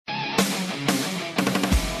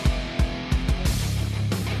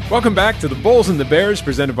Welcome back to the Bulls and the Bears,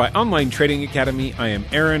 presented by Online Trading Academy. I am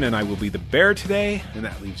Aaron, and I will be the bear today, and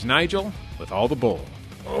that leaves Nigel with all the bull.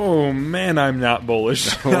 Oh, man, I'm not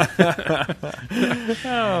bullish. Oh,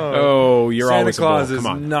 you're Santa always Claus a bull. is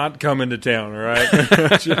Come on. not coming to town, all right?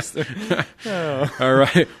 All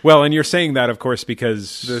right. Well, and you're saying that, of course,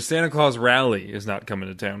 because The Santa Claus rally is not coming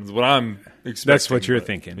to town, is what I'm expecting. that's what you're but,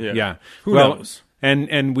 thinking. Yeah. Yeah. Who well, knows?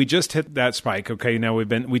 And we just hit that spike. Okay, now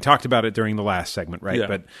we talked about it during the last segment, right? Yeah.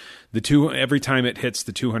 But every time it hits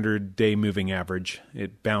the 200-day moving average,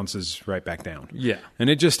 it bounces right back down. Yeah. And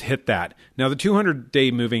it just hit that. Now, the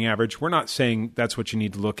 200-day moving average, we're not saying that's what you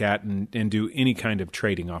need to look at and do any kind of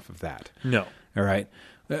trading off of that. No. All right.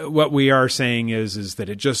 What we are saying is that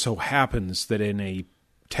it just so happens that in a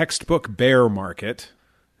textbook bear market,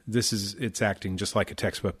 it's acting just like a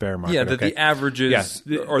textbook bear market. Yeah, that okay? the averages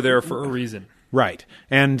are there for a reason. Right.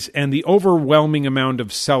 And the overwhelming amount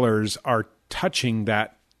of sellers are touching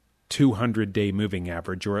that 200-day moving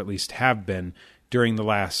average, or at least have been during the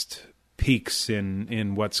last peaks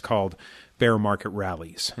in what's called bear market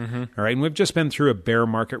rallies. Mm-hmm. All right. And we've just been through a bear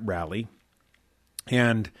market rally.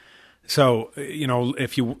 And so,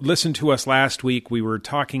 if you listened to us last week, we were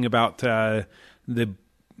talking about the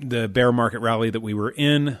bear market rally that we were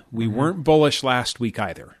in. We weren't bullish last week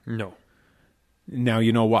either. No. Now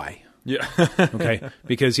you know why. Yeah. Okay.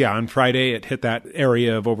 Because, on Friday it hit that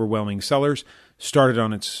area of overwhelming sellers, started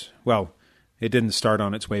on it didn't start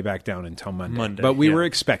on its way back down until Monday. But we were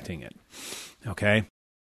expecting it. Okay.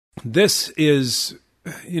 This is,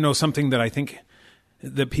 something that I think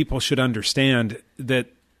that people should understand, that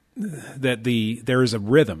there is a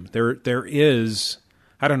rhythm. There is,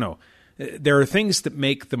 I don't know. There are things that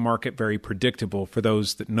make the market very predictable for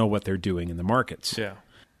those that know what they're doing in the markets. Yeah.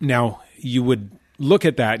 Now, you would look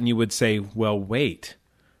at that and you would say, well, wait,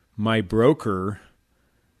 my broker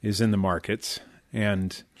is in the markets,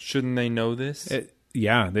 and Shouldn't they know this?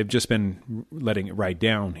 they've just been letting it ride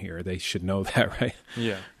down here. They should know that, right?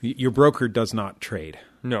 Yeah. Your broker does not trade.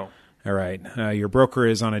 No. All right. Your broker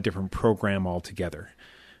is on a different program altogether.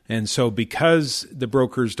 And so because the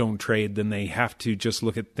brokers don't trade, then they have to just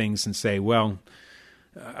look at things and say, well,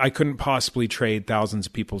 I couldn't possibly trade thousands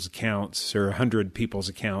of people's accounts or 100 people's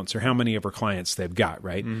accounts or how many of our clients they've got,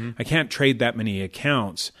 right? Mm-hmm. I can't trade that many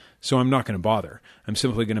accounts, so I'm not going to bother. I'm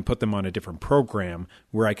simply going to put them on a different program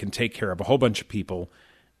where I can take care of a whole bunch of people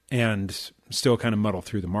and still kind of muddle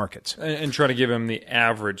through the markets. And try to give them the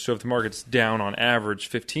average. So if the market's down on average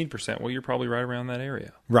 15%, well, you're probably right around that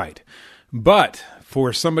area. Right. But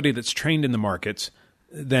for somebody that's trained in the markets,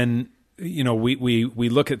 then we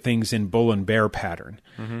look at things in bull and bear pattern.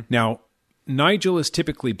 Mm-hmm. Now, Nigel is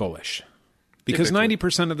typically bullish because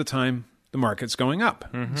 90% of the time the market's going up.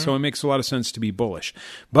 Mm-hmm. So it makes a lot of sense to be bullish.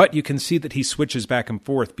 But you can see that he switches back and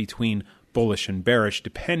forth between bullish and bearish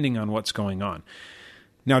depending on what's going on.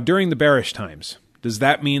 Now, during the bearish times, does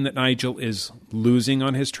that mean that Nigel is losing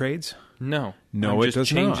on his trades? No. No, it does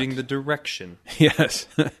just changing the direction. Yes.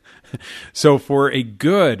 So for a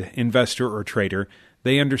good investor or trader,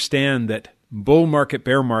 they understand that bull market,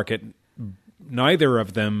 bear market, neither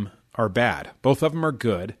of them are bad. Both of them are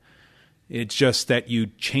good. It's just that you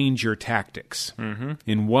change your tactics. Mm-hmm.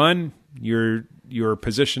 In one, you're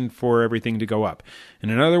positioned for everything to go up. In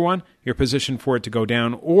another one, you're positioned for it to go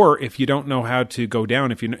down. Or if you don't know how to go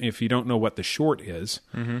down, if you don't know what the short is,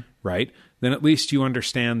 mm-hmm. right, then at least you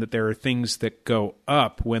understand that there are things that go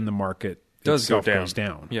up when the market goes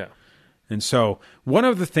down. Yeah. And so one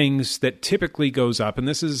of the things that typically goes up, and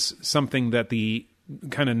this is something that the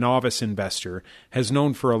kind of novice investor has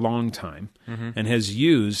known for a long time mm-hmm. and has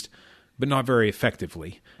used, but not very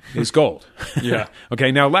effectively, is gold. Yeah. Okay,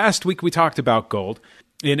 now last week we talked about gold.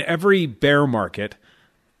 In every bear market,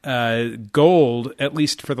 gold, at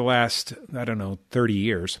least for the last, 30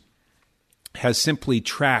 years, has simply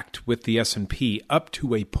tracked with the S&P up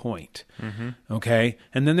to a point, mm-hmm. okay?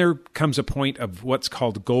 And then there comes a point of what's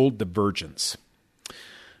called gold divergence.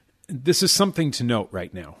 This is something to note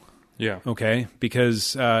right now, yeah, okay?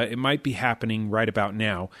 Because it might be happening right about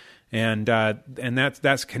now, and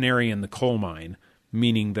that's canary in the coal mine,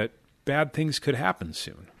 meaning that bad things could happen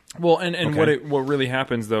soon. Well, and okay. what really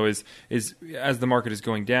happens though is as the market is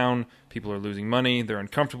going down, people are losing money. They're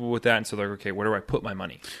uncomfortable with that, and so they're like, okay, where do I put my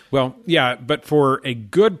money? Well, yeah, but for a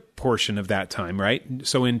good portion of that time, right?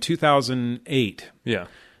 So in 2008, yeah,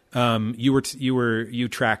 You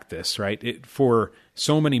tracked this, right? For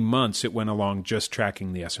so many months, it went along just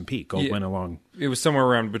tracking the S&P. Gold went along. It was somewhere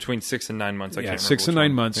around between 6 and 9 months. I can't remember 6 and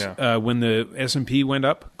 9 months. Yeah. When the S&P went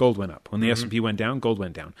up, gold went up. When the S&P went down, gold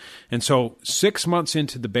went down. And so 6 months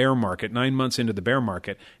into the bear market, 9 months into the bear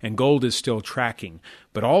market, and gold is still tracking.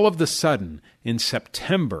 But all of the sudden, in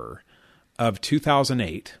September of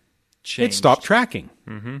 2008, it stopped tracking.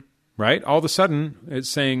 Mm-hmm. Right? All of a sudden, it's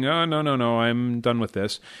saying, "Oh, no, I'm done with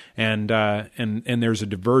this," and there's a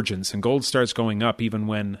divergence, and gold starts going up even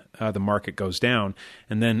when the market goes down,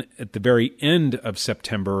 and then at the very end of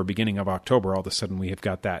September or beginning of October, all of a sudden we have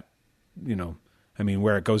got that,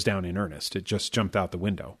 where it goes down in earnest. It just jumped out the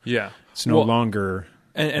window. Yeah, it's no longer.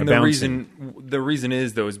 And the reason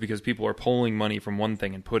is though is because people are pulling money from one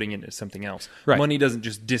thing and putting it into something else. Right. Money doesn't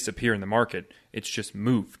just disappear in the market; it's just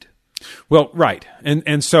moved. Well, right.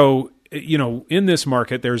 And so, in this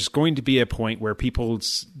market, there's going to be a point where people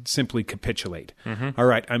simply capitulate. Mm-hmm. All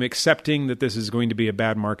right, I'm accepting that this is going to be a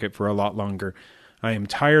bad market for a lot longer. I am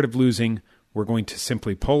tired of losing. We're going to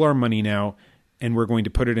simply pull our money now, and we're going to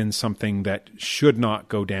put it in something that should not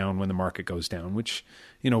go down when the market goes down, which,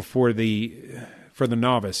 for the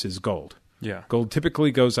novice is gold. Yeah. Gold typically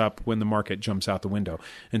goes up when the market jumps out the window.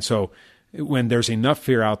 And so when there's enough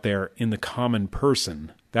fear out there in the common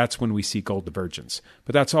person, that's when we see gold divergence.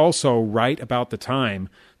 But that's also right about the time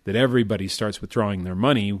that everybody starts withdrawing their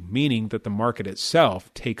money, meaning that the market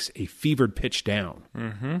itself takes a fevered pitch down.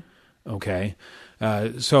 Mm-hmm. Okay?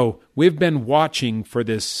 So we've been watching for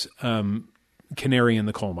this canary in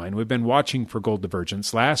the coal mine. We've been watching for gold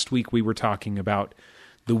divergence. Last week we were talking about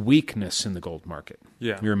the weakness in the gold market.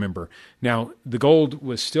 Yeah. You remember. Now, the gold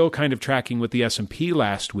was still kind of tracking with the S&P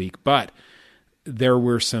last week, but there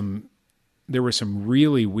were some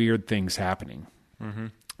really weird things happening.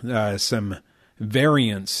 Mm-hmm. Some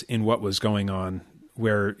variance in what was going on,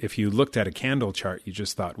 where if you looked at a candle chart, you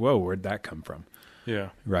just thought, whoa, where'd that come from? Yeah.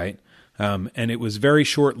 Right? And it was very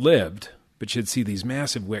short-lived, but you'd see these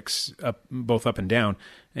massive wicks both up and down,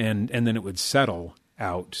 and then it would settle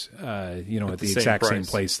out, at the exact same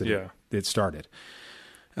place that it started.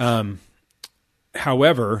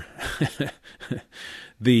 However,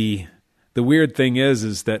 the weird thing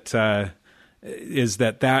is that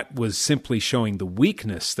was simply showing the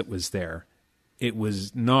weakness that was there. It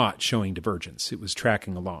was not showing divergence. It was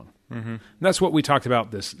tracking along. Mm-hmm. And that's what we talked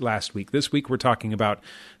about this last week. This week we're talking about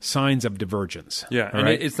signs of divergence. Yeah, and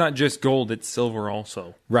it's not just gold, it's silver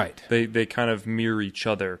also. Right. They kind of mirror each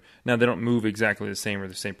other. Now, they don't move exactly the same or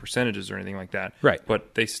the same percentages or anything like that. Right.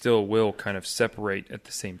 But they still will kind of separate at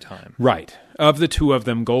the same time. Right. Of the two of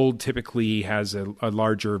them, gold typically has a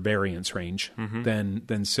larger variance range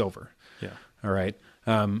than silver. Yeah. All right.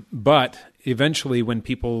 But eventually when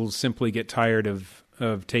people simply get tired of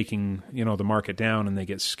taking, the market down and they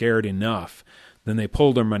get scared enough, then they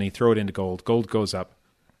pull their money, throw it into gold. Gold goes up,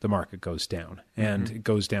 the market goes down, and it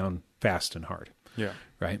goes down fast and hard. Yeah.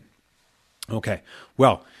 Right? Okay.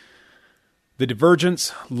 Well, the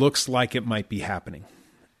divergence looks like it might be happening.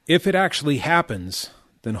 If it actually happens,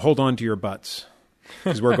 then hold on to your butts,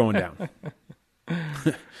 because we're going down.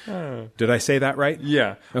 Did I say that right?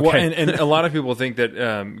 Yeah. Okay. Well, and a lot of people think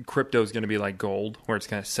that crypto is going to be like gold, where it's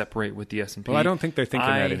going to separate with the S&P. Well, I don't think they're thinking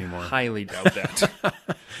that anymore. I highly doubt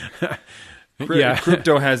that.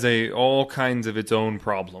 Crypto has all kinds of its own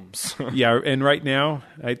problems. Yeah, and right now,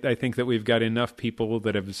 I think that we've got enough people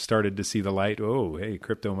that have started to see the light. Oh, hey,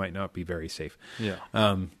 crypto might not be very safe. Yeah.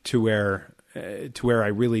 To where I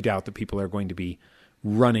really doubt that people are going to be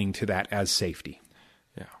running to that as safety.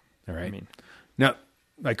 Yeah. All right. I mean, now,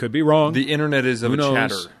 I could be wrong. The internet is of a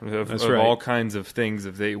chatter of right. all kinds of things.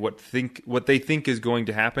 What they think is going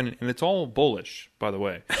to happen, and it's all bullish. By the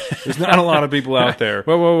way, there's not a lot of people out there.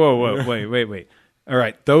 Whoa! Wait! All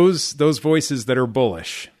right, those voices that are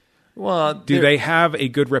bullish. Well, do they have a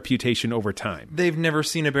good reputation over time? They've never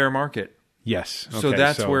seen a bear market. Yes. Okay, so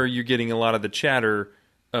that's where you're getting a lot of the chatter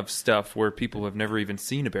of stuff where people have never even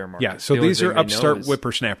seen a bear market. Yeah, so these are upstart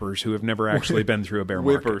whippersnappers who have never actually been through a bear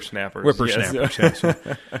market. Whippersnappers. Yes.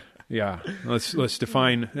 Yeah. Let's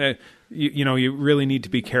define. You really need to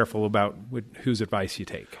be careful about whose advice you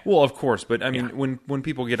take. Well, of course, but I mean, when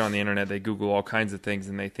people get on the internet, they Google all kinds of things,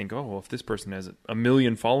 and they think, oh, well, if this person has 1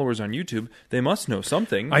 million followers on YouTube, they must know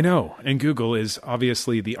something. I know, and Google is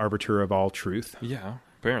obviously the arbiter of all truth. Yeah,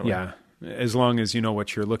 apparently. Yeah, as long as you know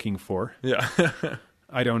what you're looking for. Yeah.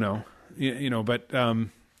 I don't know, but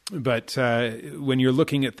when you're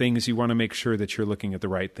looking at things, you want to make sure that you're looking at the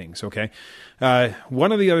right things. Okay.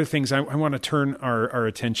 One of the other things I want to turn our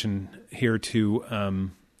attention here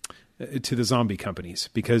to the zombie companies,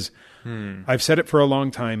 because I've said it for a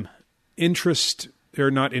long time. Interest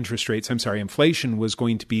or not interest rates, I'm sorry, inflation was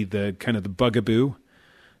going to be the kind of the bugaboo,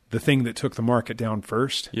 the thing that took the market down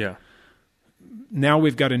first. Yeah. Now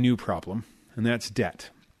we've got a new problem, and that's debt.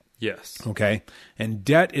 Yes. Okay. And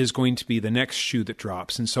debt is going to be the next shoe that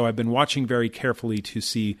drops. And so I've been watching very carefully to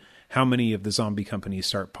see how many of the zombie companies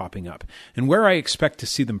start popping up. And where I expect to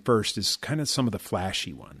see them first is kind of some of the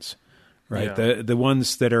flashy ones, right? Yeah. The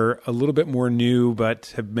ones that are a little bit more new,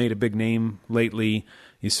 but have made a big name lately.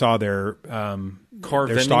 You saw their Car stock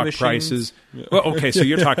vending machines? prices. Yeah. Well, okay, so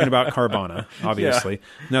you're talking about Carvana, obviously.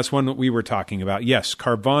 And that's one that we were talking about. Yes,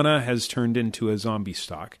 Carvana has turned into a zombie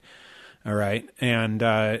stock. All right, and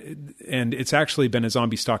it's actually been a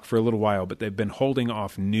zombie stock for a little while, but they've been holding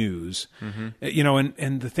off news. Mm-hmm. You know,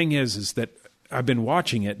 and the thing is that I've been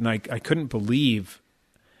watching it, and I couldn't believe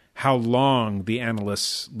how long the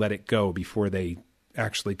analysts let it go before they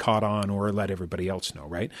actually caught on or let everybody else know,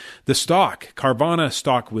 right? The stock, Carvana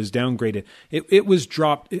stock, was downgraded. It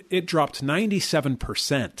dropped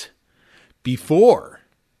 97% before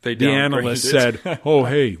the analyst said, "Oh,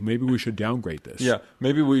 hey, maybe we should downgrade this." Yeah,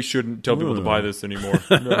 maybe we shouldn't tell people to buy this anymore.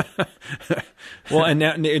 No. Well, and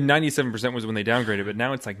now 97% was when they downgraded, but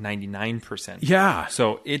now it's like 99%. Yeah.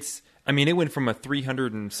 So it's, I mean, it went from a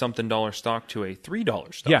 $300 and something stock to a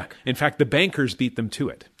 $3 stock. Yeah. In fact, the bankers beat them to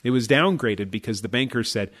it. It was downgraded because the bankers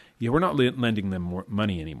said, "Yeah, we're not lending them more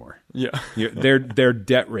money anymore." Yeah. Their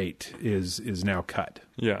debt rate is now cut.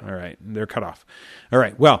 Yeah. All right. They're cut off. All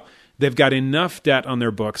right. Well, they've got enough debt on their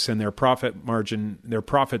books, and their profit margin, their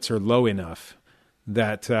profits are low enough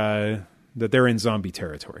that they're in zombie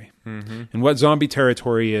territory. Mm-hmm. And what zombie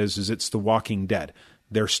territory is it's the Walking Dead.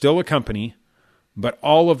 They're still a company, but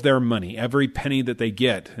all of their money, every penny that they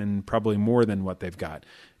get, and probably more than what they've got,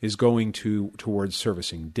 is going towards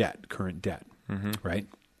servicing debt, current debt, right?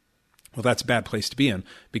 Well, that's a bad place to be in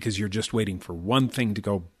because you're just waiting for one thing to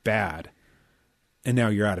go bad, and now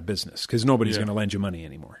you're out of business because nobody's going to lend you money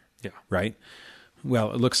anymore. Yeah. Right?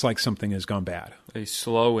 Well, it looks like something has gone bad. A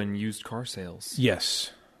slow in used car sales.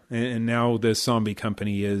 Yes. And now this zombie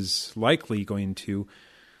company is likely going to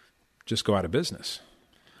just go out of business.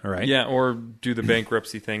 All right? Yeah, or do the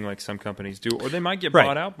bankruptcy thing like some companies do, or they might get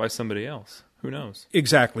bought out by somebody else. Who knows?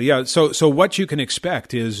 Exactly. Yeah. So what you can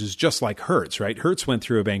expect is just like Hertz, right? Hertz went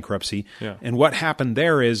through a bankruptcy. Yeah. And what happened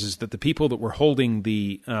there is that the people that were holding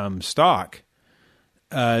the stock,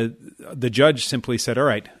 the judge simply said, "All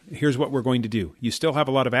right, here's what we're going to do. You still have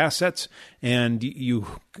a lot of assets, and you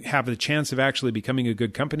have the chance of actually becoming a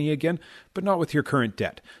good company again, but not with your current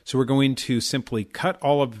debt. So we're going to simply cut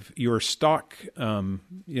all of your stock,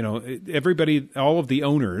 everybody, all of the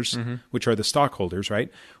owners, which are the stockholders,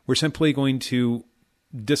 right? We're simply going to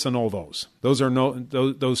disannul those.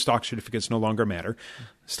 Those stock certificates no longer matter.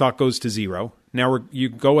 Stock goes to zero. Now you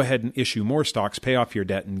go ahead and issue more stocks, pay off your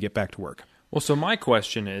debt, and get back to work." Well, so my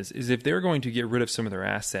question is if they're going to get rid of some of their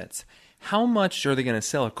assets, how much are they going to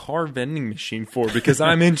sell a car vending machine for? Because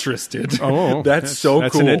I'm interested. Oh, that's so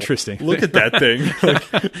that's cool. An interesting thing. Look at that thing.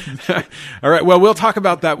 All right. Well, we'll talk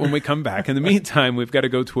about that when we come back. In the meantime, we've got to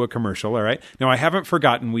go to a commercial. All right. Now, I haven't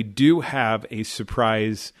forgotten. We do have a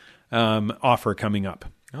surprise offer coming up.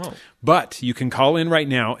 Oh. But you can call in right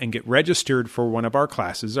now and get registered for one of our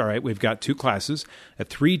classes. All right. We've got 2 classes, a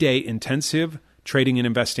 3-day intensive trading and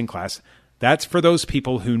investing class. That's for those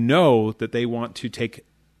people who know that they want to take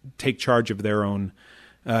charge of their own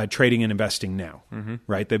trading and investing now,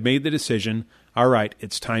 right? They've made the decision, all right,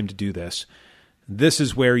 it's time to do this. This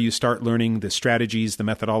is where you start learning the strategies, the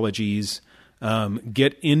methodologies,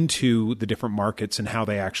 get into the different markets and how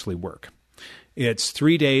they actually work. It's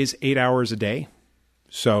 3 days, 8 hours a day.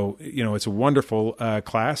 So, it's a wonderful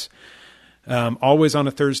class. Always on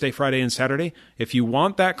a Thursday, Friday, and Saturday. If you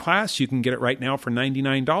want that class, you can get it right now for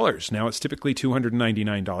 $99. Now it's typically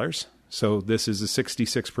 $299. So this is a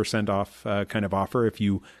 66% off kind of offer if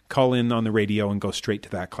you call in on the radio and go straight to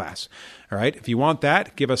that class. All right. If you want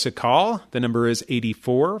that, give us a call. The number is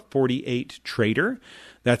 8448-TRADER.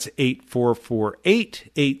 That's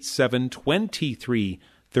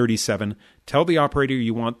 8448-872337. Tell the operator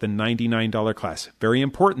you want the $99 class. Very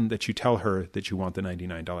important that you tell her that you want the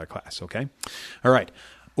 $99 class, okay? All right.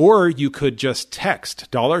 Or you could just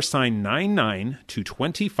text $99 to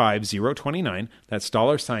 25029. That's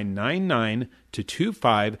 $99 to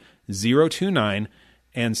 25029,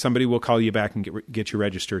 and somebody will call you back and get you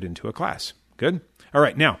registered into a class. Good? All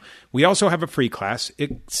right. Now, we also have a free class.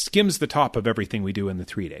 It skims the top of everything we do in the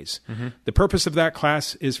 3 days. The purpose of that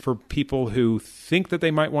class is for people who think that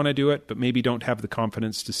they might want to do it, but maybe don't have the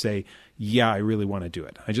confidence to say, yeah, I really want to do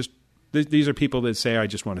it. These are people that say, I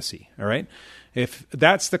just want to see. All right. If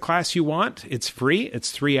that's the class you want, it's free.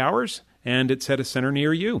 It's 3 hours, and it's at a center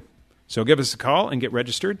near you. So give us a call and get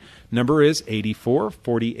registered. Number is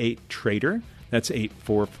 8448-TRADER. That's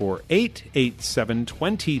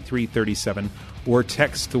 8448-872337. Or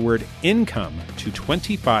text the word INCOME to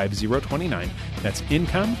 25029. That's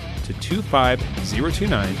INCOME to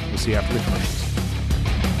 25029. We'll see you after the commercials.